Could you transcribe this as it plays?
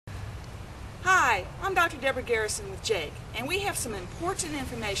Hi, I'm Dr. Deborah Garrison with Jake, and we have some important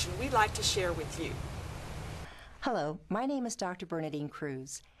information we'd like to share with you. Hello, my name is Dr. Bernadine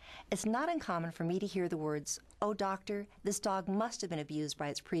Cruz. It's not uncommon for me to hear the words, "Oh doctor, this dog must have been abused by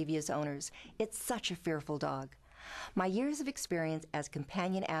its previous owners. It's such a fearful dog." My years of experience as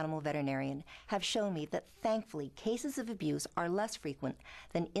companion animal veterinarian have shown me that thankfully cases of abuse are less frequent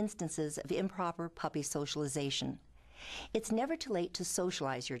than instances of improper puppy socialization. It's never too late to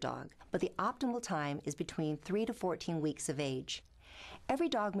socialize your dog, but the optimal time is between 3 to 14 weeks of age. Every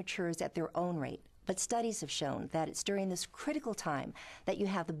dog matures at their own rate, but studies have shown that it's during this critical time that you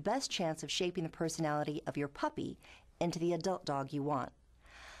have the best chance of shaping the personality of your puppy into the adult dog you want.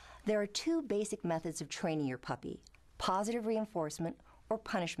 There are two basic methods of training your puppy: positive reinforcement or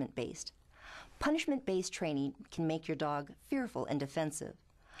punishment-based. Punishment-based training can make your dog fearful and defensive.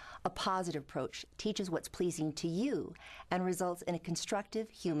 A positive approach teaches what's pleasing to you and results in a constructive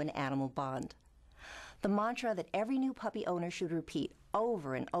human-animal bond. The mantra that every new puppy owner should repeat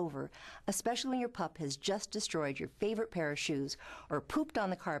over and over, especially when your pup has just destroyed your favorite pair of shoes or pooped on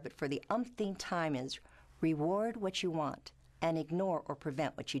the carpet for the umpteenth time, is reward what you want and ignore or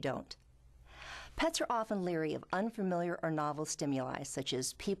prevent what you don't. Pets are often leery of unfamiliar or novel stimuli, such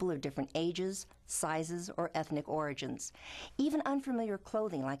as people of different ages, sizes, or ethnic origins. Even unfamiliar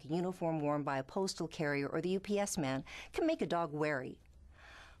clothing, like a uniform worn by a postal carrier or the UPS man, can make a dog wary.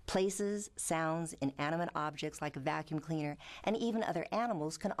 Places, sounds, inanimate objects like a vacuum cleaner, and even other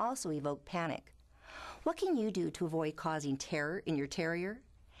animals can also evoke panic. What can you do to avoid causing terror in your terrier?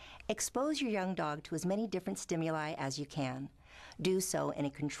 Expose your young dog to as many different stimuli as you can. Do so in a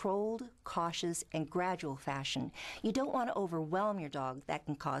controlled, cautious, and gradual fashion. You don't want to overwhelm your dog. That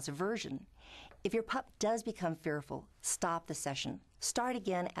can cause aversion. If your pup does become fearful, stop the session. Start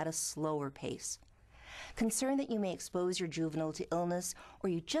again at a slower pace. Concerned that you may expose your juvenile to illness, or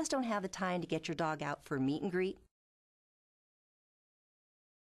you just don't have the time to get your dog out for a meet and greet?